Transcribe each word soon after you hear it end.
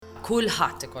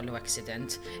kulħadd ikollu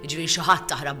accident. Jiġifieri xi ħadd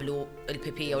taħrablu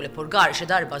l-pipi jew l-purgar xi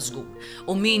darba żgur.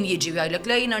 U min jiġi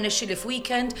jgħidlek lejna nixxieli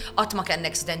f'weekend qatt ma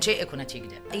kellna accident xejn ikun qed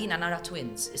jikdeb. Jiena nara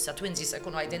twins, issa twins jista'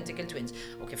 jkunu identical twins.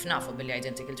 U kif nafu billi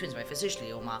identical twins ma jfissirx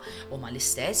li huma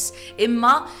l-istess,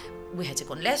 imma wieħed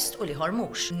ikun lest u liħor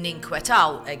mhux.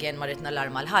 Ninkwetaw again ma rid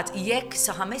nallarma l-ħadd jekk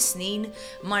sa 5 snin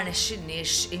ma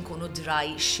rnexxilniex inkunu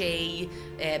dry xejn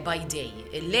by day.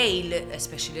 Il-lejl,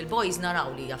 especially l-boys,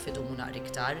 naraw li jafidumu naqra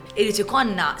iktar. Irid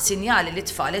ikonna sinjali li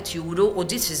tfal qed juru u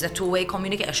this is a two-way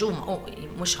communication.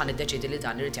 Mhux ħan iddeċidi li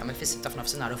dan irid jagħmel fis-6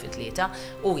 f'nofsinhar u fit-3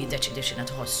 u jiddeċidi x'inha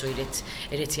tħossu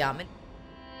jrid jagħmel.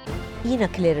 Jiena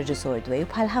Claire Ordway u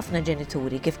bħal ħafna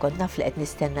ġenituri kif kont naf li qed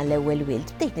nistenna l-ewwel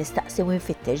wild bdejt nistaqsi u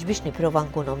nfittex biex nipprova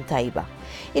nkun tajba.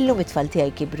 Illum it-tfal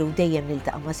tiegħi kibru dejjem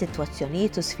niltaqa' ma'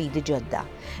 sitwazzjonijiet u sfidi ġodda.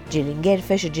 Ġieli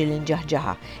ngerfex u ġieli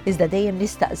nġaħġaħa, iżda dejjem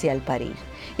nistaqsi għal parir.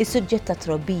 Is-suġġett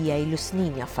tat-tarbija ilu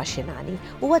snin jaffaxxinani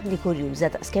u għadni kurjuża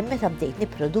daqskemm meta bdejt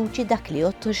nipproduċi dak li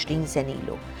 20 sen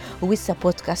ilu. U issa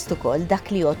podcast ukoll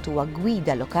dak li huwa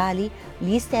gwida lokali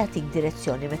li jista' jagħtik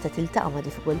direzzjoni meta tiltaqa' ma'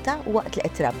 diffikultà waqt li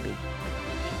qed trabbi.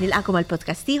 Nilqakom għal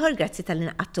podcast ieħor, grazzi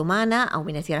tal-inqattu magħna hawn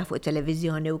min qed jara fuq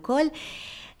it-televiżjoni wkoll.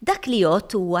 Dak li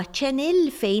huwa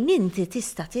channel fejn inti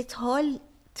tista' tidħol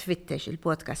tfittex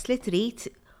il-podcast li trid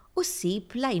u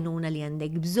ssib l-għajnuna li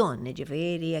għandek bżonn,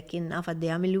 ġifieri jekk innaf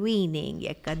għaddej mill-weaning,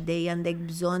 jekk għaddej għandek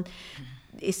bżonn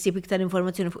issib iktar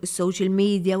informazzjoni fuq is-social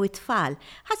media u t-tfal,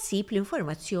 ħassib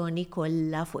l-informazzjoni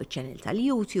kollha fuq iċ-channel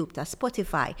tal-YouTube, ta'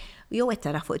 Spotify, jew qed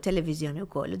tara fuq it-televiżjoni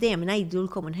wkoll. U dejjem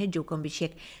ngħidulkom u nħeġġukom biex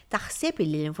jekk taħseb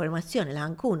li l-informazzjoni li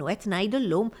ħankunu qed ngħidu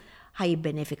llum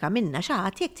ħajbenefika minna xi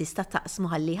ħadd jekk tista' taqsmu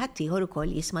ħalli ħadd ieħor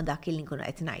ukoll jisma' dak li nkunu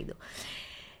qed ngħidu.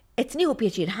 Qed nieħu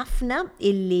pjaċir ħafna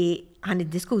illi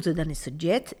ħaniddiskutu dan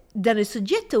is-suġġett. Dan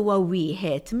is-suġġett huwa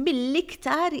wieħed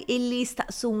mill-iktar illi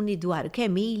staqsuni dwar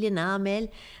kemm ili nagħmel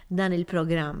dan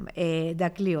il-programm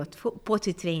dak li jgħod fuq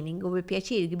potty training u bi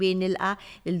pjaċir kbir nilqa'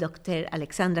 il-Dr.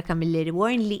 Alexandra Camilleri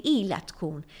Warne li ilha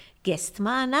tkun guest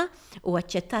magħna u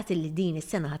aċċettat li din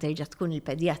is-sena ħaterġa' tkun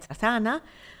il-pedjatra tagħna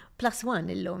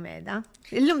 +1 illum qiegħda.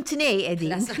 Illum tnej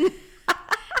qegħdin.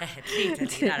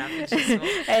 Eżatt,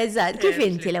 kif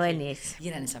inti l-ewwel nies?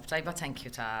 Jiena nisab tajba, thank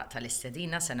you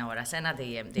tal-istedina sena wara sena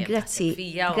dejjem Grazzi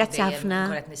ħafna.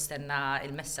 Qed nistenna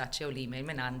il-messaġġ jew l-email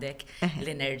minn għandek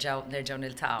li nerġgħu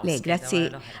niltaqgħu. Le, grazzi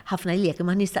ħafna lilek,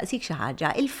 ma nistaqsik xi ħaġa,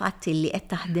 il-fatt li qed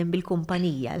taħdem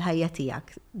bil-kumpanija l-ħajja tiegħek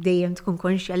dejjem tkun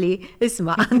konxja li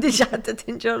isma' għandi xi ħadd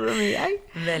tinġorru miegħi.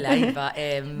 Mela iva,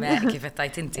 kif qed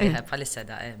tajt inti bħalissa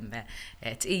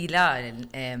tqila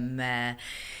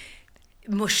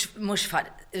mux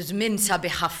żmien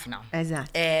sabiħ ħafna.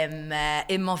 Eżatt.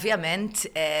 Imma ovvjament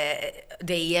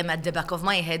dejjem at the back of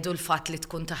my head u l-fatt li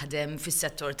tkun taħdem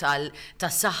fis-settur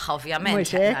tas-saħħa ovvjament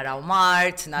naraw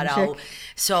mart, naraw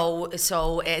so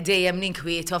dejjem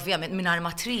ninkwiet ovvjament mingħajr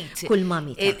ma trid. Kull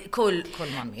mami. Kull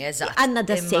mami, eżatt. Għandna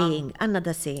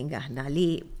da saying aħna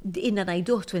li inna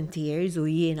ngħiduh 20 years u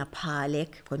jiena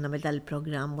bħalek konna nagħmel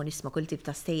dal-programm u nisma' kull tip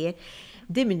ta' stejjer.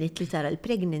 Diminit li tara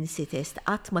l-pregnancy test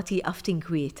qatt ma tieqaf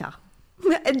tinkwieta.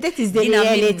 That is the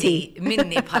reality.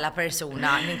 Minni bħala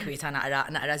persuna ninkwita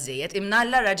naqra żejjed.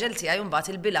 Imnalla raġel tiegħi mbagħad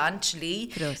il-bilanċ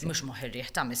li mhux moħirrieħ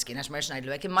ta' miskien għax m'għandx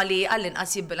ngħidlu hekk, imma li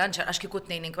għall-inqas jibbilanċ għax kieku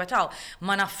tnejn inkwetaw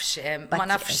ma nafx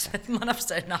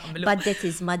ser nagħmlu. But that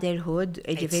is motherhood,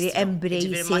 ġifieri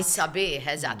embrace. Ma sabiħ,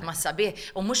 eżatt, ma sabiħ.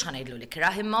 U mhux ħanejdlu li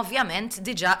kraħ, imma ovvjament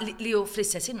diġà li hu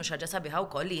fl-istess ħin ħaġa sabiħa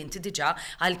wkoll li inti diġà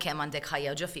għalkemm għandek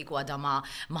ħajja ġo fik u għadha ma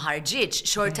ħarġitx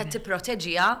xorta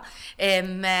tipproteġiha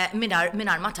mingħajr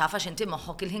ma taf għax inti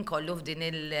moħħok il-ħin kollu f'din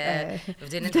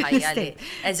il-ħajja li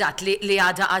eżatt li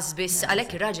għadha qasbis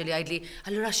għalhekk ir-raġel jgħidli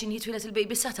allura x'inhi twilet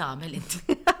il-baby sa tagħmel inti.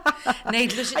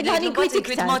 Ngħidlu x'inhi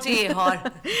mod ieħor.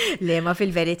 Le ma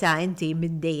fil-verità inti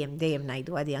minn dejjem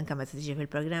ngħidu għadi anke meta tiġi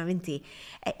fil-programm inti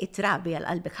it-trabi għal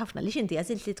qalbek ħafna li inti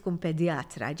għażilt li tkun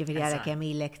pedjatra, ġifieri ara kemm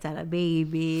ilek tara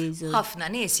babies.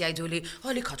 Ħafna nies jgħidu li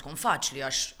li tkun faċli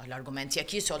għax l-argument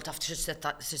jekk jisol taf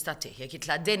tista' tieħ jekk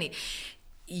jitladdeni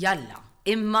jalla.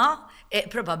 Imma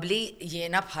probabbli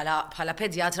jiena bħala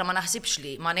pedjatra ma naħsibx li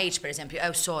ma ngħidx pereżempju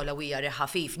ew sola u hija riħ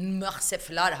ħafif, naħseb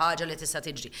fl-ar ħaġa li tista'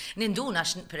 tiġri. Ninduna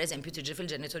pereżempju tiġri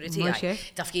fil-ġenituri tiegħi.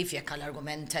 Taf kif jekk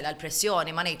għall-argument tela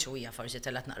l-pressjoni ma ngħidx u hija forsi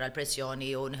telat naqra l-pressjoni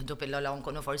u nieħdu pillola u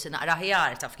nkunu forsi naqra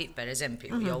ħjar taf kif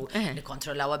pereżempju jew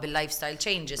nikkontrollawha bil-lifestyle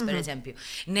changes pereżempju.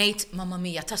 Ngħid mamma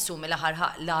mija tassumi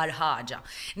l-aħħar ħaġa.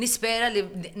 Nispera li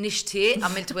nixtieq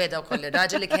għamilt weda wkoll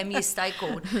ir-raġel li kemm jista'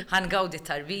 jkun ħangawdi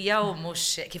t-tarbija u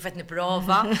mhux kif qed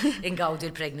nipprova ingawdi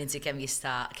l-pregnancy kemm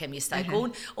jista' jkun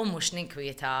u mhux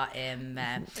ninkwieta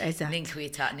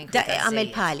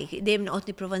Għamel pali, dejjem noqgħod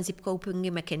nipprova nsib coping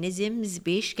mechanisms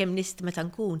biex kemm meta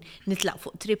nkun nitlaq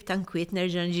fuq trip ta' nkwiet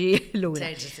nerġa' nġi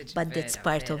lura. But that's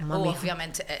part of my life.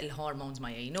 Ovvjament il-hormones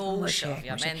ma jgħinux,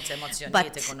 ovvjament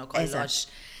emozzjonijiet ikunu kollox.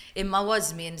 Imma huwa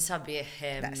żmien sabiħ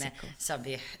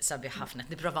ħafna.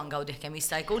 Nipprova ngawdih kemm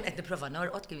jista' jkun, qed nipprova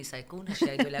norqod kemm jista' jkun għax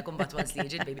jgħidulek imbagħad once li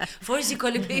jiġi l-baby. Forsi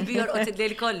kolli baby jorqod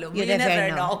il-lejl kollu. You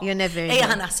never know.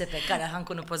 Ejja ħanaħseb hekk ara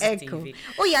ħankunu pożittivi.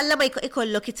 U jalla ma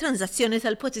ikollok it-tranzazzjoni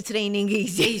tal-potty training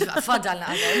easy. Fadal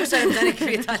għadha, mhux se nibda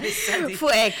nikwieta issa.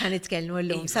 Fuq hekk ħanitkellmu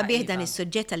llum. Sabiħ dan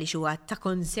is-suġġett għaliex huwa ta'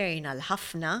 concern għal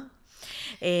ħafna.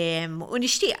 U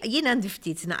nixtieq jien għandi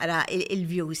ftit naqra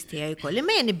il-views tiegħi koll.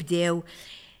 Imma nibdew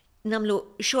namlu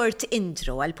short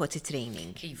intro għal potty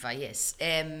training. Iva, yes.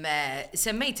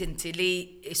 Semmejt inti li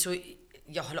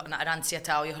joħloq naqra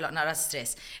ansjetà u joħloq naqra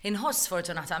stress. Inħoss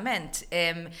sfortunatament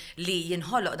li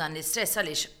jinħoloq dan l-istress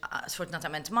għaliex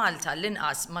sfortunatament Malta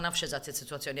l-inqas ma nafx eżatt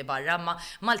is-sitwazzjoni barra, ma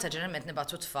Malta ġeneralment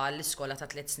nibgħatu tfal l-iskola ta'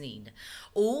 3 snin.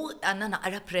 U għandna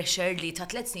naqra pressure li ta'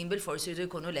 3 snin bil-forsi jridu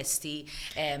jkunu lesti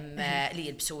li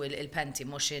jilbsu il-panty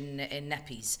mhux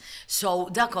in-nappies. So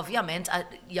dak ovvjament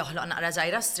joħloq naqra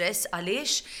żgħira stress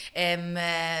għaliex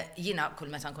jiena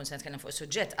kull meta nkun se nitkellem fuq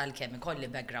is-suġġett għalkemm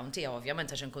ikolli background tiegħu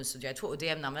ovvjament għax inkun studjajt fuq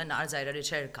dejjem nagħmel naqra żgħira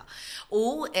riċerka.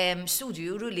 U studju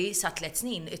juru li sa 3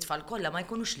 snin it-tfal kollha ma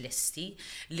jkunux lesti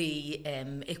li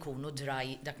ikunu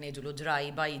dry, dak ngħidulu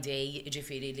dry by day,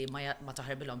 ġifieri li ma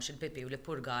taħarbilhomx il-pipi u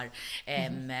l-purgar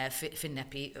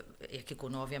fin-neppi jekk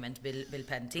ikunu ovvjament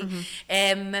bil-panty.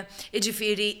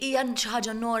 Ġifieri hija xi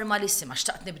ħaġa normalissima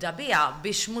xtaqt nibda biha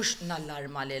biex mhux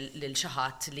nallarma lil xi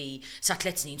ħadd li sa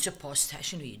 3 snin suppost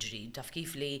x'inhu jiġri, taf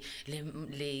kif li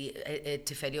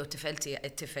t-tifel jew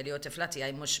tifla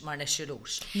tiegħi mhux ma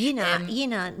rnexxilux.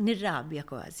 Jiena nirrabja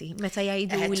kważi meta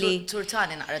jgħiduli.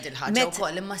 Turtani naqra dil ħaġa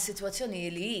wkoll imma s-sitwazzjoni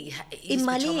li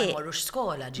imma li ma jmorrux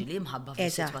skola ġieli mħabba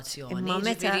fis-sitwazzjoni. Imma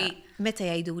meta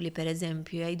jgħiduli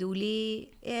pereżempju jgħiduli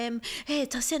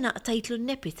ta' sena tajtlu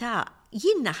n-nepi ta'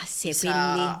 jien naħseb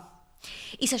illi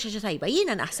isa xi ħaġa tajba,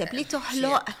 jiena naħseb li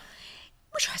toħloq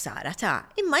mhux ħsara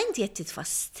imma inti qed titfa'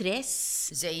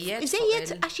 stress żejjed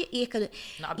għax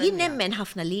jien nemmen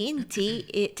ħafna li inti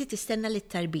tistenna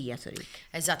l-tarbija turik.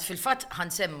 Eżatt, fil-fatt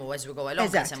ħansemmu as we go along,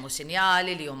 ħansemmu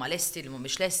sinjali li huma lesti li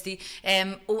mhumiex lesti.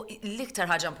 U l-iktar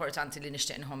ħaġa importanti li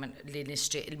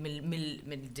nixtieq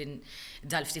minn din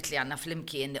dal-ftit li għandna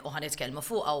flimkien u ħanitkellmu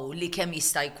fuqha u li kemm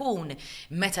jista' jkun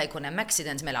meta jkun hemm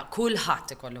accident mela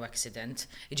kulħadd ikollu accident.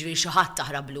 Jiġifieri xi ħadd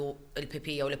taħrablu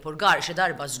l-pipi jew l-purgar xi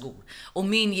darba żgur. U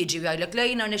min jiġi jgħidlek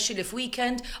lejna nixxili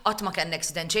f'weekend qatt ma kellna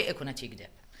accident xejn ikun qed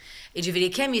jikdeb. Jiġifieri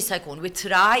kemm jista' jkun we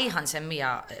try ħansemmija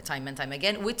time and time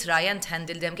again, we try and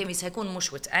handle them kemm jista' jkun mhux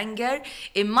with anger,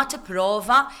 imma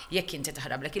tipprova jekk inti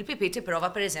taħrablek il-pipi tipprova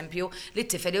pereżempju li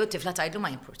t-tifel jew t-tifla tgħidlu ma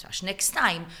jimpurtax. Next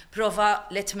time prova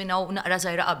let me know naqra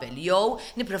żgħira qabel jew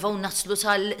nipprovaw naslu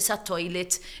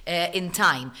sat-toilet in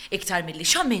time iktar milli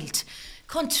x'għamilt.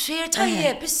 Kont fier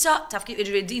tajjeb, issa taf kif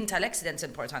din tal-accidents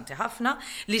importanti ħafna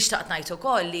li xtaqt ngħid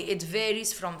ukoll li it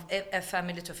varies from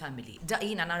family to family.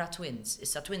 Jiena nara twins,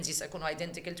 issa twins jista' jkunu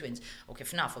identical twins u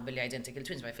kif nafu billi identical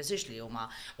twins ma jfissirx li huma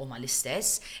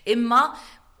l-istess, imma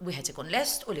wieħed ikun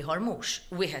lest u liħor mhux.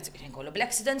 Wieħed inkollu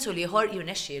bl-accidents u liħor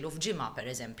jirnexxielu f'ġimgħa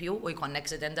pereżempju u jkun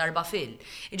accident darba fil.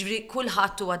 Jiġifieri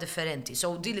kulħadd huwa differenti.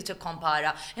 So di li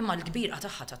tikkompara imma l-kbira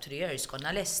tagħha ta' 3 years konna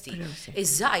lesti.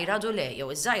 Iż-żgħira du le jew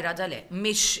iż-żgħira da le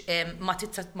mhix ma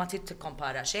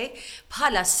tikkompara xejn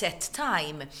bħala set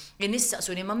time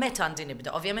nistaqsuni ma meta għandi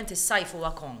nibda. Ovvjament is-sajf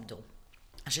huwa komdu.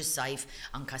 Għax is-sajf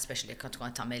anka especially jekk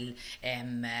tkun tagħmel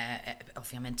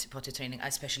ovvjament potty training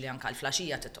especially anka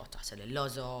l-flaxija titqgħod taħsel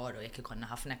il-lożor u jekk ikollna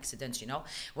ħafna accidents,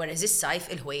 whereas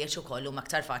is-sajf il-ħwejjeġ ukoll huma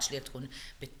aktar faċli jekk tkun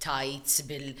bit-tights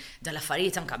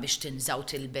dal-affarijiet anka biex tinżaw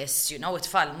tilbes,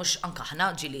 it-tfal mhux anka ħna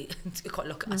ġieli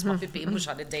ikollok qasma pipi mhux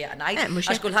ħad iddejjaq ngħid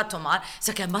għax kulħadd tomar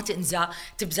sakemm ma tinża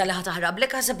tibża li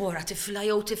ħataħrablek għażeb wara tifla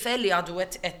jew tifel li għadu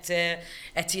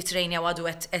qed jitrejnja u għadu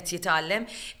qed jitgħallem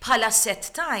bħala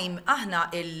set time aħna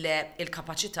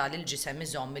il-kapaċità li l-ġisem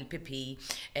iżomm il-pipi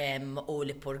u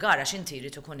l-purgar għax inti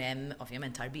jrid ikun hemm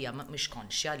ovvjament tarbija mhix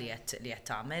konxja li qed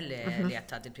tagħmel li qed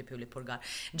tgħaddi il-pipi u l-purgar.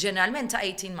 Ġeneralment ta'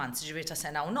 18 months, ġifieri ta'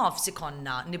 sena u nofs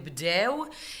ikonna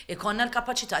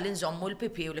l-kapaċità li nżommu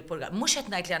l-pipi u l-purgar. Mhux qed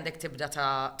ngħid li għandek tibda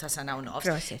ta' sena u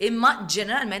nofs, imma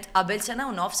ġeneralment qabel sena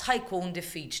u nofs ħajkun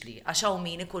diffiċli għax hawn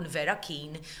min ikun vera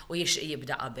keen u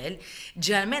jibda qabel.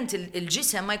 Ġeneralment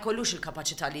il-ġisem ma jkollux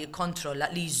il-kapaċità li jikkontrolla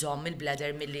li jżomm il-bladder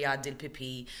il-bladder milli jgħaddi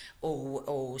l-pipi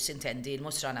u sintendi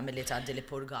l-mostrana milli tgħaddi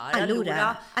l-purgar.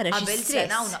 Allura, ara xi qabel stress.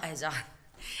 sena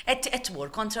qed tmur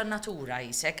kontra n-natura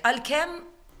jisek, għalkemm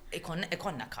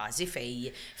ikonna każi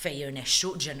fej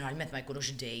jirnexxu ġeneralment ma jkunux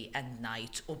day and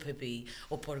night u pipi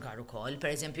u purgar ukoll.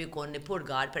 Pereżempju jkun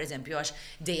purgar, pereżempju għax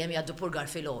dejjem jgħaddu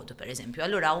purgar fil-ħodu, pereżempju.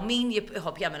 Allura u min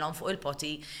jibħob jagħmelhom fuq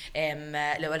il-potty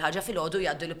l-ewwel ħaġa fil-ħodu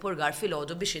jgħaddu l-purgar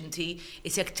fil-ħodu biex inti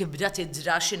isek tibda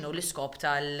tidra x'inhu l-iskop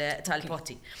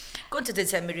tal-potty. Kont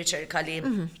tinsemmi riċerka li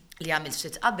għamilt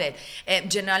ftit qabel,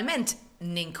 ġeneralment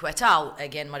ninkwetaw,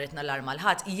 again marritna l-arma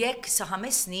l-ħat, jekk sa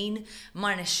 5 snin ma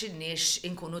rnexxinniex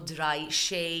inkunu dry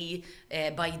xej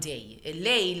by day.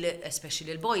 Il-lejl,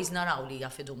 especially l-boys, naraw li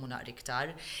jafidumu naqra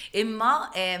iktar. Imma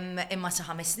sa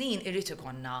 5 snin irrid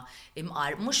ikonna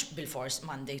imqar, mhux bil-fors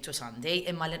Monday to Sunday,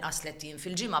 imma l-inqas tlettin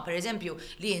fil-ġimgħa, pereżempju,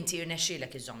 li inti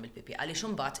jirnexxielek iżomm il-pipi. Għaliex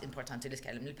imbagħad importanti li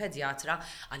tkellem il-pedjatra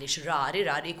għaliex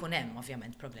rari jkun hemm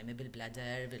ovvjament problemi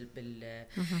bil-bladder,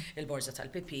 bil-borza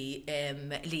tal-pipi,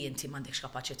 li inti m'għandekx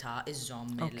kapaċità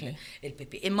iżomm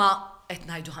il-pipi. Imma qed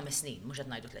ngħidu 5 snin, mhux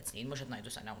qed ngħidu 3 snin, mhux qed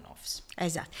ngħidu sena u nofs.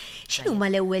 Eżatt. X'huma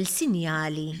l-ewwel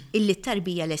sinjali illi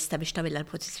t-tarbija lesta biex tagħmilha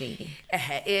l-potty training?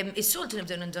 Is-soltu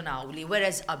nibdew nindunaw li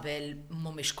whereas qabel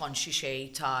mhumiex konxi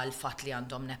xejn tal-fatt li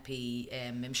għandhom nepi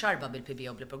mxarba bil-pipi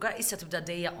u bil-purgar, issa tibda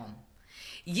dejjaqhom.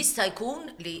 Jista'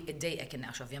 jkun li id-dejqek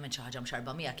innax ovvjament xi ħaġa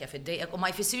mxarba miegħek kif id-dejqek u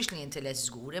ma jfissirx li inti les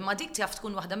żgur, imma dik taf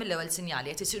tkun waħda mill-ewwel sinjali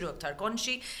qed isiru aktar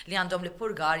konxi li għandhom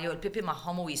l-purgar jew il-pipi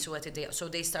magħhom u jisu qed iddejqu. So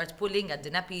they start pulling at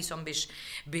the nap jisom biex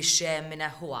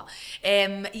huwa.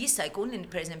 Jista' jkun li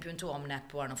pereżempju intuhom nap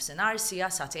war nofsinhar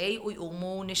sija satej u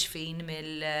jqumu nixfin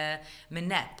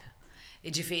min-nap.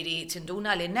 Ġifieri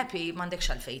tinduna li n-nepi m'għandekx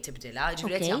għalfejn tibdilha,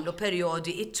 ġifieri qed jagħmlu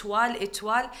perjodi itwal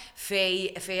fej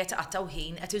qed taqtaw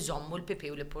ħin qed iżommu l-pipi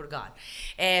u l-purgar.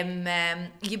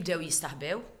 Jibdew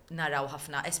jistaħbew, naraw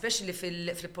ħafna, especially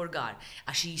fil-purgar,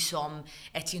 għax jisom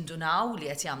qed jindunaw li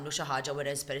qed jagħmlu xi ħaġa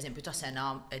whereas pereżempju ta' sena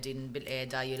qegħdin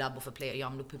bil-qiegħda jilagħbu fi plejer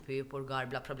jagħmlu pipi u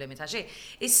purgar bla problemi ta' xejn.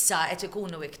 Issa qed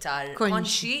ikunu iktar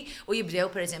konxi u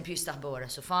jibdew pereżempju jistaħbew wara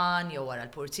sufan jew wara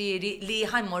l-portieri li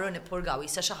ħajmorru nippurgaw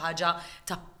issa xi ħaġa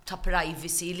ta'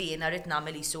 privacy li jiena rrid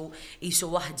nagħmel isu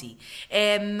waħdi.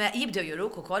 Jibdew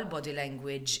juruk ukoll body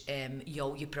language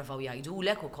jew jipprovaw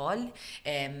jgħidulek ukoll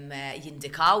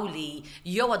jindikaw li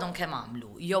jew għadhom kemm għamlu,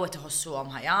 jew qed iħossuhom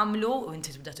ħajamlu u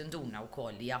inti tibda tinduna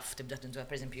wkoll jaf tibda tinduna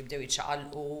pereżempju jibdew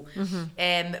jiċċaqalqu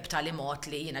b'tali mod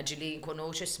li jiena ġieli nkunu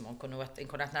x'ismu nkunu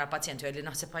qed nara pazjent li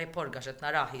naħseb ħajporga x'qed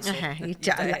naraħ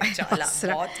jiċċaqlaq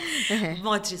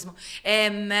mod x'ismu.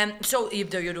 So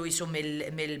jibdew juru jisu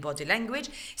mill-body language.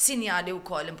 Sinjali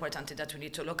wkoll importanti that we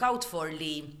need to look out for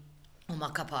li huma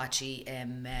kapaċi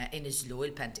iniżlu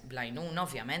il-penti blajnuna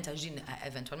ovvjament għax din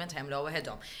eventwalment ħajmlu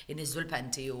waħedhom. Iniżlu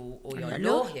l-penti u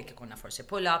jolluh jekk ikunna forsi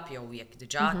pull-up jew jekk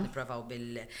diġà nipprovaw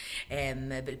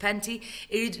bil-penti.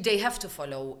 They have to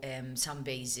follow some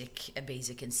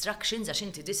basic instructions għax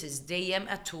inti this is dejjem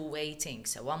a two-way thing.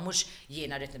 Sewa mhux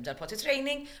jiena rrid nibda l-potty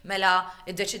training mela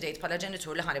iddeċidejt bħala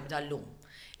ġenitur li ħanibda llum.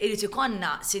 Irrid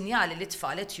ikonna sinjali li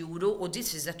tfal qed juru u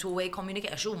this is a two-way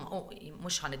communication.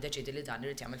 Mhux ħan iddeċidi li dan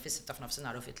irid jagħmel fis-sitta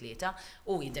f'nofsinhar u fit-tlieta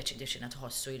u jiddeċidi x'inha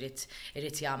tħossu jrid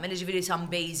jagħmel. Jiġifieri some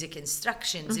basic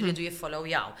instructions iridu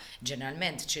jiffollowjaw.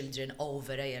 Ġeneralment children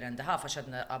over a year and a half għax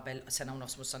għadna qabel sena u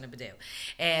nofs mhux se nibdew.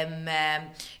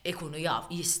 Ikunu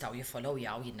jistgħu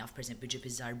jiffollowjaw jinnaf pereżempju ġib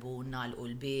iż-żarbun nagħlqu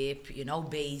l-bib,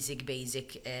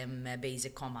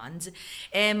 basic commands.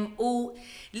 U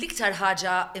l-iktar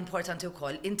ħaġa importanti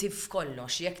wkoll inti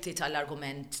f'kollox jekk tit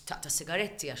għall-argument ta'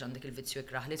 sigaretti għax għandek il-vizzju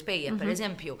ikraħ li tpejjeb,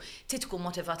 pereżempju, tkun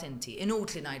motivat inti.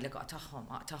 Inut li ngħidlek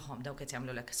tagħhom dawk qed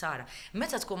jagħmlu lek sara.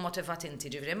 Meta tkun motivat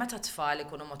inti, ġifieri meta tfal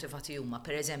ikunu motivati huma,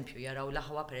 pereżempju jaraw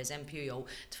l-aħwa pereżempju jew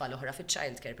tfal oħra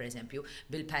fiċ-child care pereżempju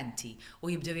bil-penti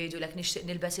u jibdew jgħidulek nixtieq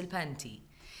nilbes il-penti.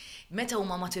 Meta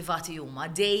huma motivati huma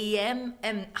dejjem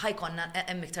ħajkonna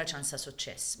hemm iktar ċans ta'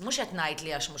 suċċess. Mhux qed ngħid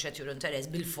li għax mhux qed juru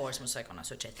interess bil-fors mhux se jkollna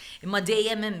suċċess. Imma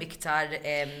dejjem hemm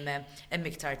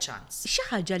iktar ċans. Xi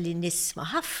ħaġa li nisma'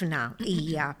 ħafna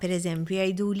hija pereżempju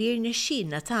jgħiduli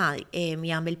jirnexxielna ta'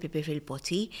 jagħmel pipi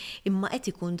fil-potty imma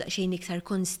qed ikun daqsxejn iktar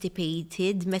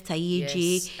constipated meta jiġi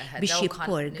biex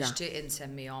jippurga. Nixtieq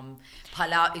insemmihom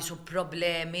bħala isu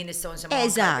problemi nistgħu nsemmuhom.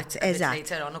 Eżatt.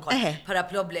 Bħala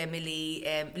problemi li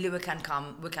we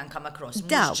can come across.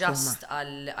 Mhux ġast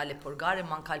għall-purgar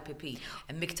imma anke għall-pipi.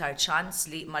 Hemm iktar ċans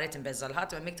li ma rrid inbeżża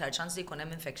l-ħadd, hemm iktar ċans li jkun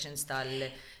hemm infections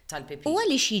tal-pipi. U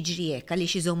għaliex jiġri hekk,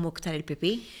 għaliex iżommu iktar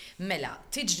il-pipi? Mela,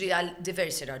 tiġri għal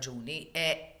diversi raġuni.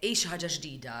 xi ħaġa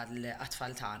ġdida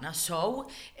l-atfal tagħna, so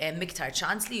miktar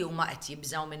ċans li huma qed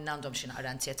jibżgħu minn għandhom xi naqra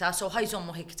ansjetà, so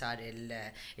ħajżommu iktar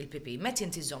il-pipi. Meta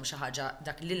inti żomm xi ħaġa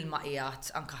dak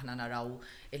l-ilmaqijat, anke aħna naraw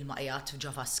il-maqijat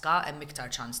f'Ġavaska, hemm iktar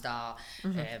ċans ta'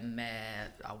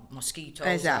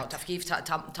 moskitos, taf kif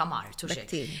ta' mart u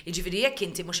xejn. Jiġifieri jekk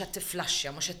inti mhux qed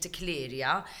tifflaxxa, mhux qed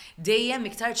tikklerja, dejjem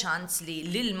iktar ċans li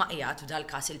l-ilmaqijat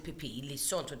f'dal-każ il-pipi li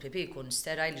s-soltu l-pipi jkun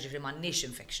sterile, jiġifieri m'għandniex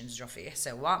infections ġo fih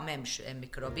sewwa, m'hemmx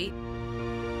mikrobi.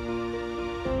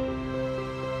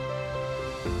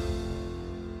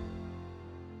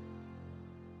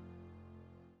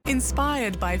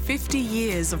 Inspired by 50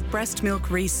 years of breast milk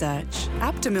research,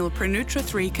 Aptamil Prenutra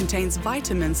 3 contains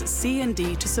vitamins C and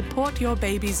D to support your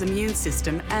baby's immune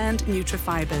system and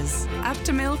nutrifibers.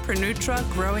 Aptamil Prenutra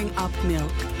Growing Up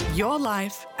Milk. Your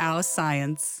life, our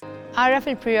science. Għarraf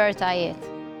il-prioritajiet.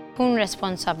 Kun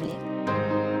responsabbli.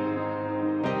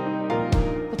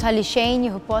 Tħalli xejn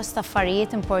jieħu post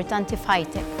affarijiet importanti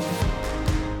f'ħajtek.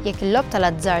 Jekk il-lob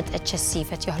tal-azzard eċċessiv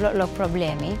qed joħloqlok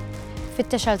problemi,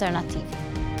 fittex alternattivi.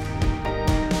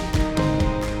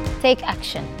 Take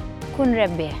action. Kun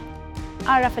rebbieħ.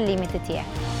 Għarraf il-limiti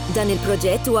tiegħek. Dan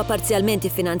il-proġett huwa parzjalment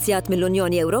iffinanzjat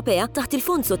mill-Unjoni Ewropea taħt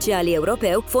il-Fond Soċjali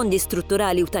Ewropew, Fondi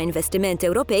Strutturali u ta' Investiment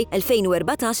Ewropej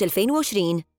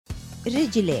 2014-2020.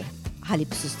 Reġile,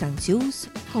 ħalib sustanzjuż,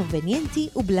 konvenjenti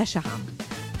u bla xaħam.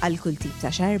 Għal kull tip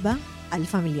ta' xarba, għal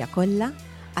familja kollha,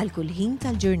 għal kull ħin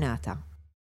tal-ġurnata.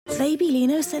 Baby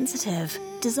Lino Sensitive,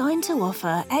 designed to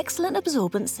offer excellent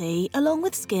absorbency along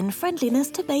with skin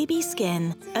friendliness to baby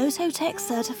skin. Ototec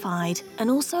certified and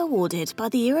also awarded by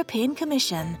the European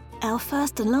Commission. Our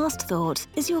first and last thought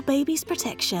is your baby's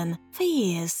protection for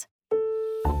years.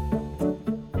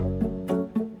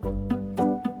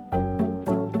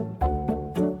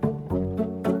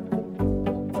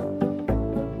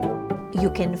 You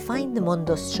can find the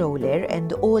Mondo stroller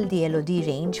and all the LOD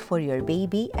range for your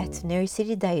baby at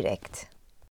Nursery Direct.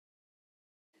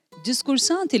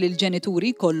 Diskursanti li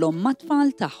l-ġenituri kollhom mat-tfal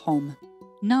tagħhom.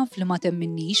 Naf li ma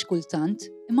temminnix kultant,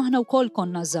 imma aħna wkoll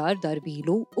konna żgħar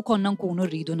darbilu u konna nkunu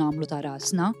rridu nagħmlu ta'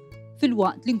 rasna,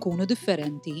 fil-waqt li nkunu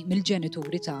differenti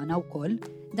mill-ġenituri tagħna wkoll.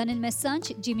 Dan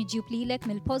il-messaġġ ġie miġjub lilek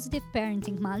mill-Positive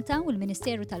Parenting Malta u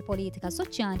l-Ministeru tal-Politika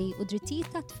Soċjali u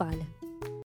Drittijiet tat-Tfal.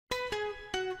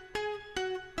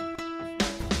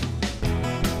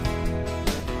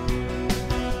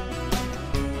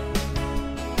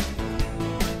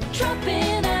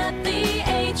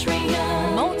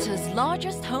 Malta's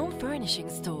largest home furnishing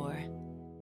store.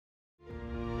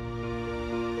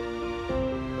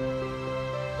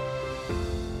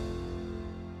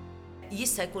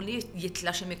 Jista' jkun li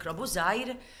jitla xi mikrobu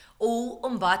żgħir u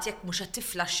mbagħad jekk mhux qed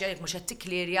tiflaxxa, jekk mhux qed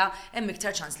tikklerja, hemm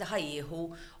iktar ċans li ħajjieħu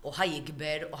u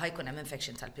ħajjikber u ħajkun hemm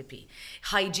infection tal-pipi.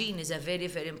 Hygiene is a very,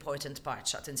 very important part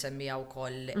x'qed insemmija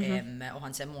wkoll u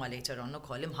ħansemmuha later on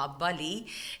ukoll imħabba li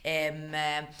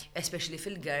especially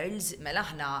fil-girls mela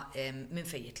aħna minn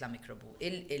fejn jitla mikrobu.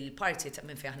 Il-parti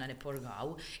minn fejn aħna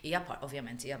nippurgaw hija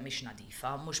ovvjament hija mhix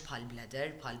nadifa, mhux bħal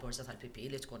bladder, bħal borza tal-pipi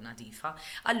li tkun nadifa.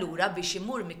 Allura biex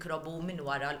imur mikrobu minn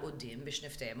wara l-qudiem biex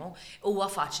niftehmu huwa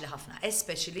faċli ħafna,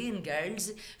 especially in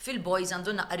girls, fil-boys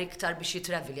għandu naqra iktar biex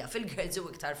jitravilja, fil-girls u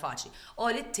iktar faċli.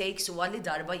 All it takes huwa li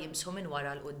darba jimsħu minn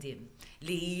wara l-qudiem.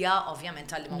 Li hija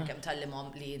ovvjament tallimhom kemm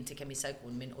tallimhom li inti kemm jista'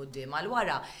 jkun minn qudiem għal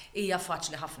wara, hija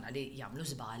faċli ħafna li jagħmlu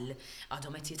żball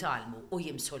għadhom qed jitgħallmu u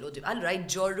jimsħu l-qudiem. Allura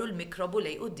jġorru l-mikrobu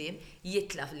lejn qudiem,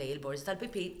 jitlaf lejn il-borż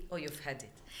tal-pipi u you've had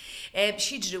it.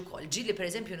 X'jiġri wkoll, ġieli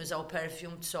pereżempju nużaw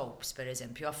perfumed soaps,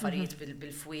 pereżempju affarijiet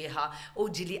bil-fwieħa u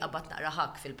ġieli qabad naqra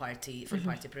ħak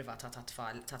fil-parti privata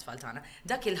tat-tfal tagħna.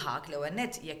 Dak il-ħak l-ewwel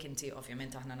nett jekk inti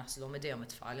ovvjament aħna naħslhom idejhom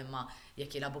it-tfal imma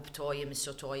jekk jilagħbu b'toj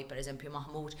imissu toj pereżempju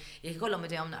maħmuġ, jekk ikollhom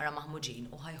idejhom naqra maħmuġin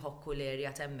u ħajħokku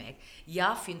l-erja hemmhekk,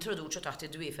 jaf jintroduċu taħt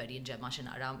id-dwiefer jinġemma xi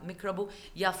naqra mikrobu,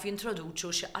 jaf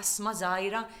jintroduċu xi qasma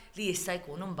żgħira li jista'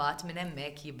 jkun imbagħad minn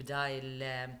hemmhekk jibda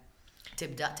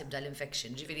tibda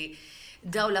l-infection. Ġifieri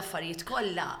daw l-affarijiet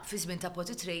kollha fi żmien ta'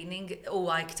 potty training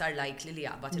huwa iktar likely li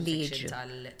jaqbad infection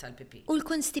tal-pipi. U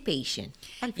l-constipation.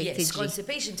 Yes,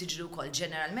 constipation tiġri wkoll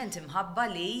ġeneralment imħabba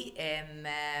li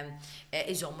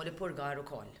iżommu li purgar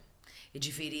ukoll.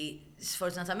 Jiġifieri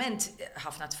sfortunatament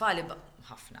ħafna tfal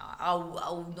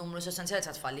għaw numru sostanzjali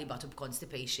ta' tfal li jibgħatu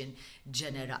b'constipation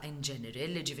in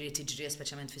general, ġifieri tiġri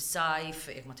speċjalment fis-sajf,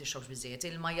 jekk ma tixrobx biżżejjed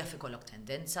ilma jaf ikollok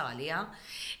tendenza għaliha.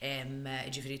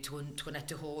 Ġifieri tkun qed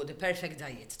tieħu the perfect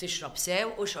diet, tixrob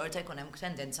sew u xorta jkun hemm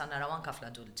tendenza naraw anke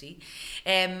fl-adulti.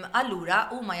 Allura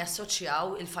huma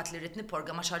jassoċjaw il-fatt li rrid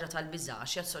nipporga ma' xi ħaġa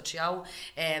tal-biżgħax, jassoċjaw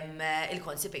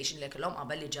il-constipation li kellhom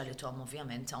qabel li ġalithom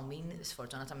ovvjament hawn min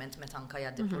sfortunatament meta anke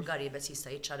jgħaddi purgar jibes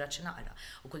jista' jiċċarraġ xi naqra.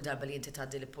 U kull darba li inti inti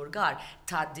tgħaddi l-ippurgar,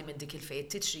 tgħaddi minn dik il-fejn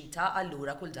titrita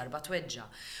allura kull darba tweġġa'.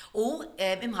 U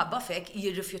imħabba fek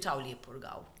jirrifjutaw li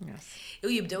jippurgaw. U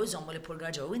jibdew iżommu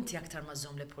l-ippurgar ġew, inti aktar ma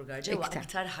żomm l-ippurgar ġew,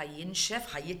 iktar ħajjinxef,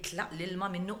 ħajjitlaq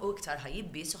l-ilma minnu u iktar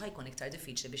ħajjibbies u ħajkun iktar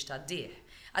diffiċli biex tgħaddih.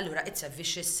 Allura it's a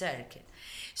vicious circle.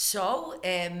 So,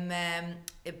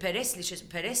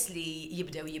 peress li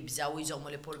jibdew jibżaw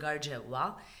jżommu l-ippurgar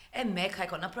ġewwa, hemmhekk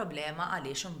ħajkonna problema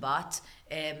għaliex imbagħad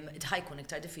ħajkun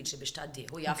iktar diffiċli biex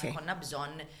tgħaddih. U jaf ikollna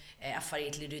bżonn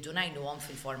affarijiet li rridu ngħinuhom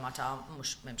fil-forma ta'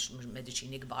 mhux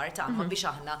mediċini kbar tagħhom biex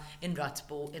aħna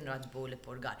nradbu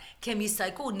l-ippurgar. Kemm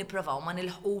jista' jkun nippruvaw ma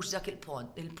nilħqux dak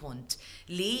il-punt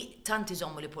li tant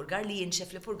iżommu l-ippurgar li jinxef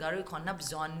l-ippurgar u jkollna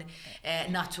bżonn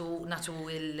nagħtu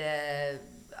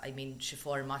xi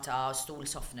forma ta' stool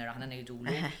softener aħna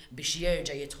ngħidulu biex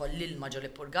jerġa' jidħol l-ilma ġol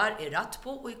l-ippurgar,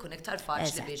 irratbu u jkun iktar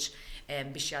faċli biex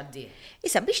jgħaddih.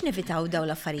 Issa biex nevitaw dawn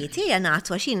l-affarijiet hija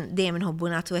nagħtu għaxin dejjem inħobbu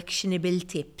nagħtu actionable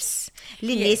tips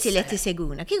lin-nies li qed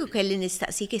iseguna. Kieku kelli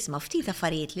nistaqsik isma' ftit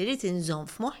affarijiet li rrid inżomm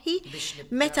f'moħħi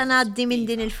meta ngħaddi minn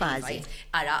din il-fażi.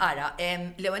 Ara,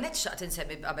 l-ewwel nett xtaqt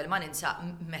insemmi qabel ma ninsa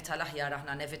meta l-aħjar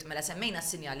aħna mela semmejna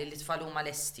s-sinjali li t-tfal huma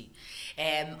lesti.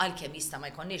 Għalkemm jista'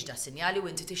 ma jkollniex da sinjali u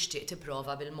inti tixtieq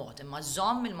tipprova bil-mod, imma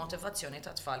żomm il-motivazzjoni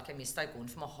ta' tfal kemm jista' jkun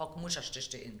f'moħħok mhux għax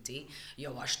tixtieq inti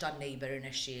jew għax tan-neighbor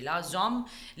irnexxiela, żomm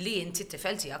li inti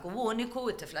t-tifel tiegħek hu uniku,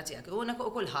 it-tifla tiegħek hu uniku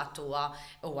u kulħadd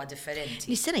huwa differenti.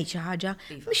 Nista' ngħid xi ħaġa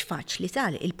mhux faċli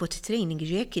tagħli il-potty training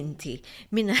jekk inti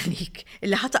minn għalik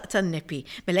li ħataq tan-nepi,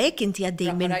 mela jekk inti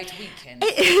għaddej minn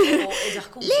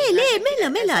Le,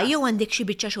 mela, jew għandek xi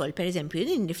biċċa xogħol,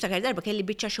 pereżempju, niftakar darba kelli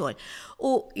biċċa xogħol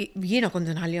u jiena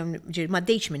kont nħallihom ma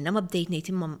bdejtx minnha ma bdejt ngħid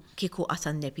imma kieku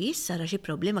qatan-nepi sara xi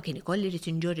problema kien ikolli rrid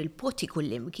inġor il-potty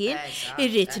kullimkien,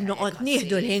 irrid noqgħod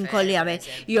nieħdu l-ħin kolli jagħmel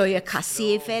jew jekk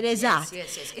ħassiefer eżatt.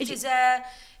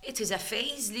 It is a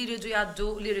phase li jridu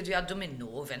jgħaddu minnu,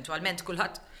 eventwalment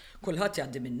kulħadd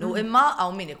jgħaddi minnu, imma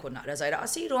hawn min ikun naqra żgħira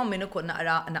qasir u min ikun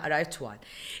naqra itwal.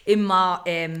 Imma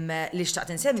li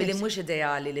xtaqt insemmi li mhux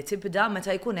ideali li tibda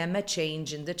meta jkun hemm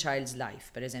change in the child's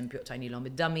life. Pereżempju tajnilhom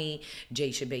id-dami,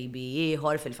 ġej xi baby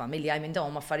ieħor fil-familja minn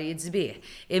dawn affarijiet sbieħ.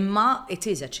 Imma it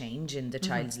is a change in the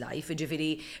child's life,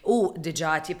 jiġifieri u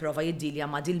diġà jipprova jiddilja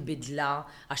ma' dil-bidla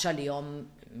għax għalihom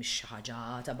mhix ħaġa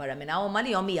ta' barra minn hawn, ma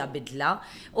li hom hija bidla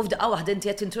u f'daqqa waħda inti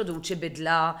qed introduċi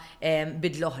bidla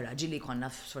oħra. Ġieli jkollna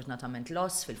sfortunatament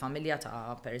loss fil-familja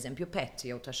ta' pereżempju pet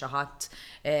jew ta' xi ħadd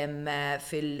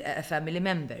fil-family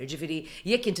member. Ġifieri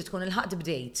jekk inti tkun il-ħaqt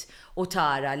bdejt u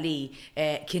tara li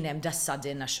kien hemm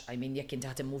dassadin għax jekk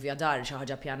inti ħadd immuvja dar xi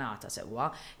ħaġa pjanata sewwa,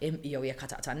 jew jekk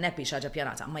ħataq tan-nepi xi ħaġa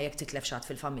pjanata, ma jekk titlef xi ħadd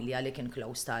fil-familja li kien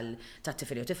close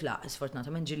tat-tifel jew tifla,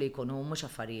 sfortunatament ġieli jkunu mhux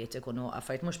affarijiet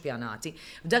mhux pjanati.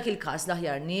 F'dak il-każ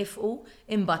l-aħjar nifqu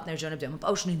imbagħad nerġgħu nibdew, ma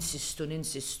nbqgħux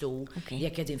ninsistu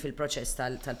jekk qegħdin fil-proċess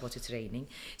tal-potty training.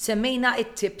 Semmejna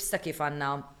it-tips ta' kif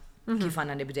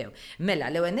għandna nibdew. Mela,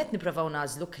 l-ewwel nett nippruvaw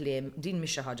nażlu kliem din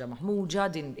mhix xi ħaġa maħmuġa,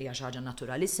 din hija xi ħaġa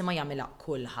naturalissima jagħmilha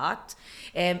kulħadd.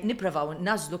 Nippruvaw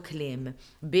nażlu kliem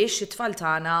biex it-tfal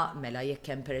tagħna mela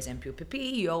jekk hemm pereżempju pipi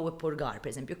jew ippurgar,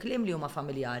 pereżempju kliem li huma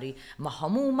familjari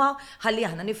magħhom huma, ħalli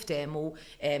aħna niftehmu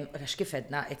għax kif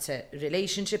edna it's a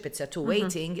relationship, it's a two-way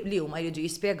thing li huma jridu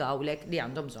jispjegawlek li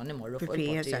għandhom bżonn imorru fuq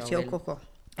il-potty.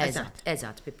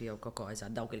 Eżatt, pipi jew koko,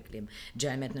 eżatt, dawk il-kliem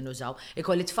ġermet nużaw.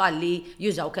 Ikolli tfal li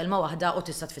jużaw kelma waħda u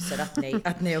tista' tfisser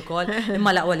għatnej ukoll,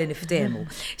 imma laqwa li niftehmu.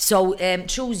 So,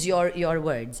 choose your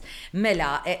words.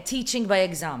 Mela, teaching by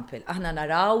example. Aħna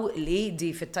naraw li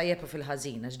di fit-tajjeb u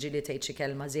fil-ħażin, għax ġieli tgħid xi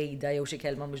kelma żejda jew xi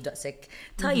kelma mhux daqshekk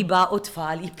tajba u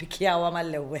tfal jippikjawha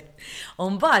mal-ewwel. U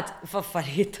mbagħad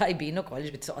f'affarijiet tajbin ukoll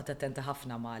ġbit toqgħod attenta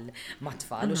ħafna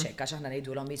mat-tfal u xekk għax aħna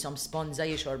ngħidulhom ishom sponża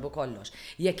jixorbu kollox.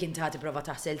 Jekk inti ħadd tipprova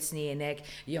taħsel snienek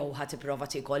jew ħadd tipprova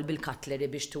tikol bil-katleri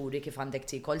biex turi kif għandek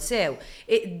tikol sew.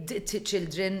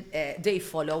 Children they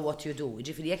follow what you do.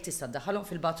 Ġifieri jekk tista' ddaħħalhom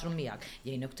fil-bathroom miegħek,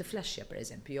 jgħinuk tiflaxxa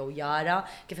pereżempju jew jara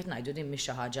kif qed ngħidu din mhix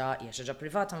xi ħaġa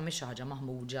privata ma mhix xi ħaġa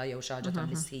maħmuġa jew xi ħaġa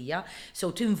tal-mistħija.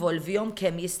 So tinvolvihom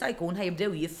kemm jista' jkun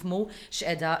ħajbdew jifhmu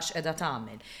x'qiegħda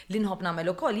tagħmel. Li nħobb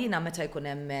nagħmel ukoll jiena meta jkun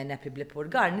hemm nepi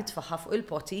bl-ippurgar nitfaħħa fuq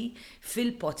il-potty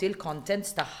fil-potty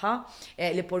il-contents tagħha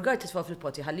l-ippurgar titfa'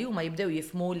 fil-potty ħalli huma jibdew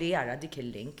jifhmu li jara dik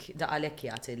il-link da għalhekk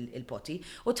jagħti il-potty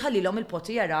u tħallilhom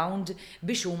il-potty around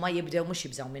biex huma jibdew mhux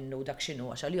jibżgħu minnu dak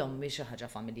x'inhu għax għalihom mhix xi ħaġa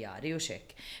familjari u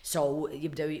x'hekk. So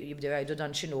jibdew jgħidu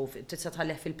dan x'inhu tista'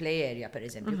 tħalleh fil-play area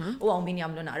pereżempju. U hawn min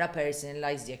jagħmlu naqra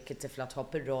personalized jekk it-tifla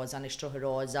tħobb ir-roża nixtruh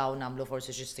roża u nagħmlu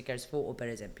forsi xi stickers fuqu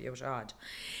pereżempju jew xi ħaġa.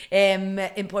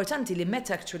 Importanti li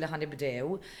meta actually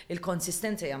ħanibdew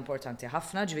il-konsistenza hija importanti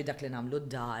ħafna ġifieri dak li nagħmlu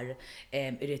d-dar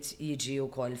irid jiġi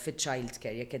wkoll fit-child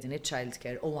care jekk qegħdin iċ-child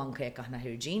childcare u anke jekk aħna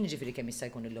ħirġin, ġifieri kemm jista'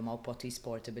 jkun illum hawn potty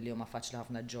portable li huma faċli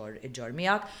ħafna ġor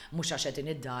miegħek, mhux għax qed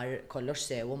id-dar kollox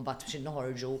sew mbagħad biex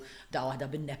noħorġu da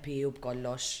waħda bin-nepi u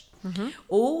b'kollox.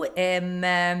 U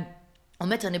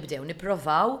meta nibdew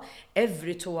nipprovaw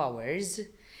every 2 hours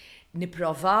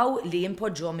nipprovaw li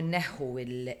jimpoġġuhom inneħħu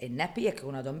il-nepi, jekk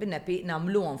ikun għadhom bin-nepi,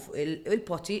 nagħmluhom fuq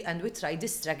il-potty and we try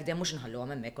distract them mhux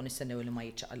nħalluhom hemmhekk u nistennew li ma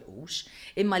jiċċaqalqux.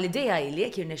 Imma l-idea li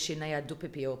jekk jirnexxilna jgħaddu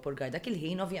pipi u purgar dak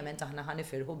il-ħin, ovvjament aħna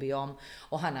ħanifirħu bihom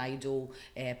u ħanajdu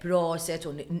proset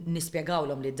u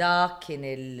nispjegawlhom li dak kien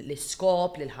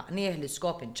l-iskop li lħaqnieh,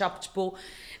 l-iskop inċabċbu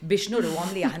biex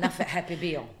nurruhom li aħna happy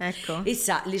bihom.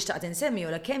 Issa li xtaqt insemmi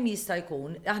la kemm jista'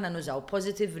 jkun aħna nużaw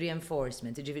positive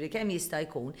reinforcement, jiġifieri kemm jista'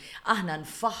 jkun aħna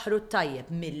nfaħru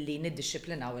tajjeb milli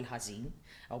niddixxiplinaw il-ħażin.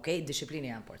 Okay, id-disciplini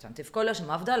hija importanti f'kollox,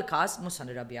 ma f'dal każ mhux se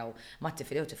nirrabjaw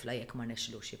mat-tifel jew tifla jekk ma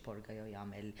nexxlux jipporga jew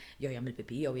jagħmel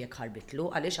pipi jew jekk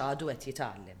ħarbitlu għaliex għadu qed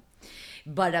jitgħallem.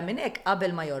 Barra minn hekk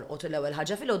qabel ma jorqod l-ewwel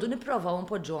ħaġa filgħodu nipprovaw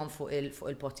npoġġuhom fuq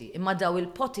il-potty. Imma daw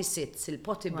il-potty sits,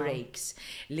 il-potty breaks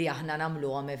li aħna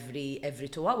nagħmluhom every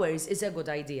 2 hours is a good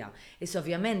idea. Is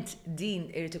ovvjament din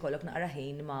irid ikollok naqra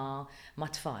ħin ma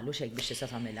tfal u xejn biex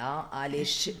tista' tagħmilha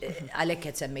għaliex għalhekk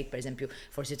qed semmejt pereżempju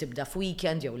forsi tibda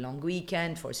f'weekend jew long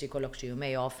weekend, forsi jkollok xi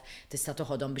jumej off, tista'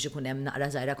 toħodhom biex ikun hemm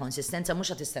naqra żgħira konsistenza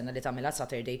mhux qed tistenna li tagħmilha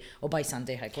Saturday u by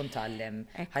Sunday ħajkun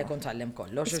tgħallem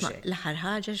kollox u xejn. L-aħħar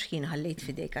ħaġa x'kien ħallejt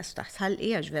fidejk għax taħt ħalqi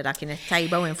għax vera kienet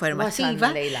tajba u informattiva.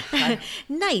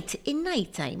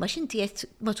 In-night time għax inti qed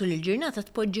matul il-ġurnata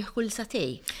tpoġġih kull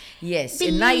satej. Yes,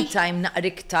 in-night time naqra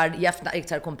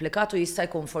iktar komplikatu jista'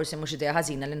 jkun forsi mhux idea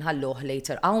ħażina li nħalluh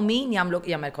later. Hawn min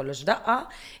jagħmel kollox daqqa,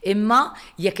 imma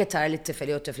jekk qed tara li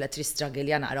t-tifel jew t-tifla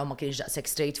tristragilja naqra u ma kienx daqshekk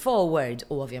straightforward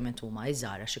u ovvjament huma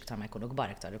jżara x'iktar ma jkunu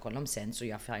kbar iktar ikollhom sens u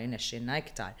jaf jinexxinna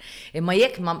iktar. Imma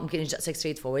jekk ma kienx daqshekk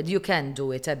straightforward, you can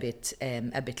do it a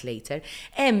bit later.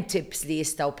 Hemm tips li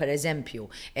jistgħu pereżempju,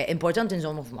 importanti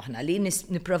nżommu f'moħħna li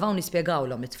nipprovaw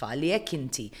nispjegawlhom it-tfal li jekk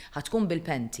inti ħatkun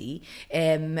bil-penti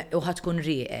u ħatkun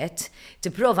rieqed,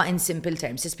 tipprova in simple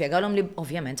terms tispjegawlhom li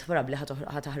ovvjament probabbli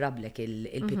ħataħrablek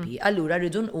il-pipi. Allura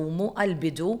rridu nqumu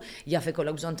għall-bidu jaf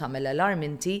ikollok bżonn tagħmel alarm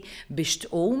inti biex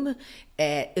tqum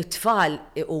it-tfal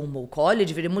iqumu wkoll,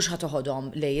 jiġifieri mhux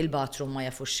ħatoħodhom lej il-bathroom ma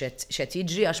jafux x'qed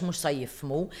jiġri għax mhux sa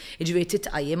jifhmu, jiġifieri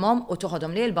titqajjimhom u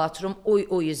toħodhom lej il-bathroom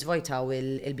u jiżvojtaw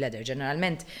il-bladder,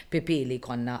 ġeneralment pipi li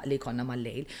konna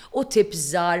mal-lejl. U tip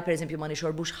żgħar, pereżempju ma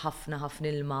nixorbux ħafna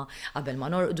ilma qabel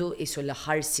ma norqdu, isu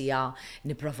l-aħħar sija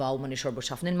nipprovaw ma nixorbux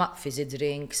ħafna ilma, fizzy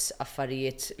drinks,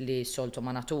 affarijiet li soltu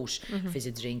ma nagħtux,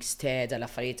 fizzy drinks,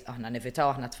 l-affarijiet aħna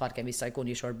nevitaw, aħna tfal kemm jista'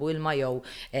 jkun jixorbu ilma jew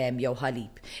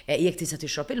ħalib. Jekk tista'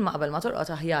 tixrob ilma qabel ma torqod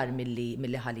aħjar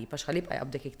milli ħalib, għax ħalib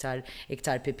ħajqabdek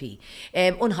iktar pipi.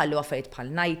 U nħallu affarijiet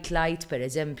bħal night light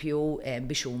pereżempju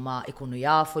biex huma ikunu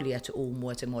jafu li qed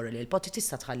iqumu qed imorru lil potty,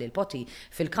 tista' tħalli l-potty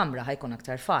fil-kamra ħajkun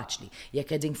aktar faċli.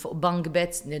 Jekk qegħdin fuq bunk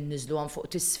beds ninniżluhom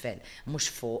fuq t'isfel, mhux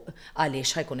fuq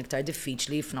għaliex ħajkun iktar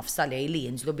diffiċli f'nofs tal-lejl li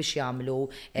jinżlu biex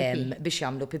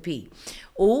jagħmlu pipi.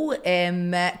 U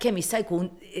kemm jista'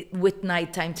 jkun with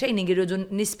night time training irridu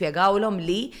nispjegawlhom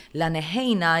li la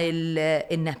neħejna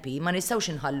il-nepi ma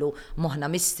nistgħux inħallu moħħna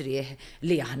mistrieħ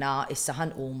li aħna issa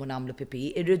ħanqumu nagħmlu pipi,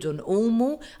 irridu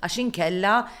nqumu għax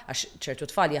inkella għax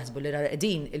ċertu tfal jaħsbu li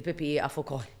raqdin il-pipi jaqaf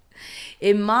ukoll.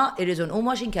 Imma irridu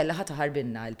nqumu għax inkella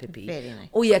ħataħarbinna l-pipi.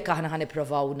 U jekk aħna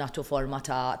ħanippruvaw nagħtu forma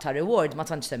ta' reward, ma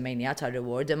tantx semmejniha ta'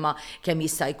 reward, imma kemm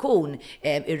jista' jkun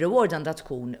ir-reward għandha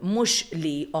tkun mhux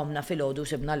li omna filgħodu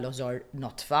sibna l-lożor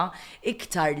notfa,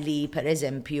 iktar li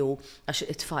pereżempju għax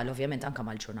it-tfal ovvjament anke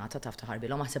mal-ġurnata taf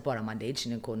taħarbilhom aħseb wara mal-lejl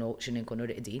x'inkunu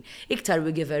riqdin. Iktar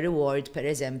we give a reward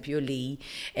pereżempju li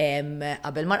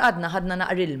qabel ma rqadna ħadna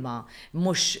naqra ilma,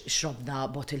 mhux xrobna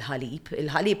bot il-ħalib.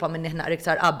 Il-ħalib għamilni naqra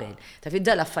iktar qabel. Ta' fid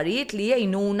dal affarijiet li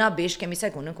jgħinuna biex kemm jista'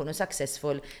 jkun nkunu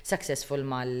successful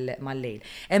mal-lejl.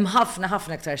 Hemm ħafna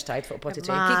iktar xtajt fuq potty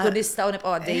training. Kieku nistgħu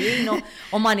nibqgħu għaddejjin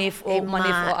u ma nifqu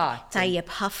qatt.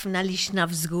 Tajjeb ħafna li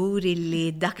xnaf żgur illi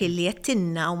dak illi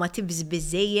jettinna u ma tibż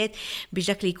biżejjed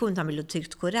biex dak li jkun tagħmilu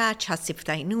trid kuraġġ, ħassib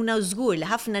tajnuna u żgur li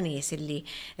ħafna nies illi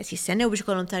qed jistennew biex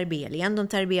ikollhom tarbija li għandhom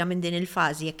tarbija minn din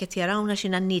il-fażi jekk qed jarawna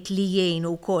xi nanniet li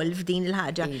jgħinu wkoll f'din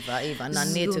il-ħaġa. Iva,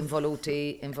 nanniet involuti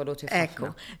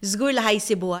ħafna. Żgur li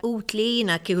ħajsibuha utli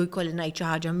jiena kieku jkolli ngħid xi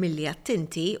ħaġa milli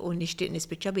attinti u nixtieq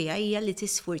nispiċċa biha hija li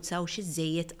tisfurzaw xi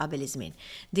żejjed qabel iż-żmien.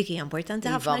 Dik hija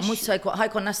importanti ħafna. Iva, mhux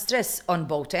ħajkonna stress on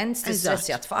both ends,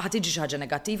 tistressja tfal, ħad tiġi xi ħaġa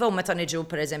negattiva u meta niġu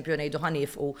pereżempju ngħidu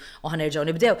ħanifqu u ħanerġgħu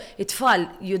nibdew, it-tfal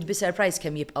you'd be surprised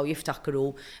kemm jibqgħu jiftakru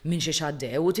minn xi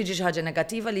xaddew u tiġi xi ħaġa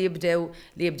negattiva li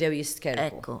jibdew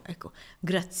jistkerku. Ekku,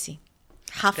 grazzi.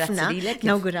 ħafna,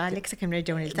 nawguralek sa' kemm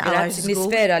nerġgħu niltaqgħu. Grazzi,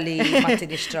 nispera li ma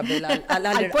tidix trabil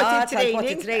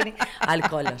għal-potty training,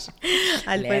 għal-kollox.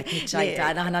 Għal-potty.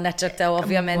 Aħna naċċettaw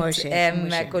ovvjament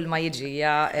kull ma jiġi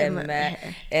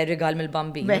rigal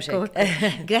mill-bambin.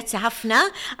 Grazzi ħafna,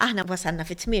 aħna wasalna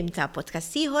fit-tmiem ta'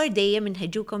 podcast ieħor, dejjem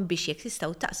inħeġġukom biex jekk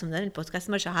tistgħu taqsmu dan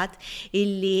il-podcast ma' xi ħadd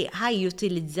illi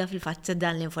ħajjutilizza fil-fatt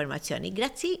dan l-informazzjoni.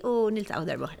 Grazzi u niltaqgħu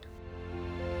darb'oħra.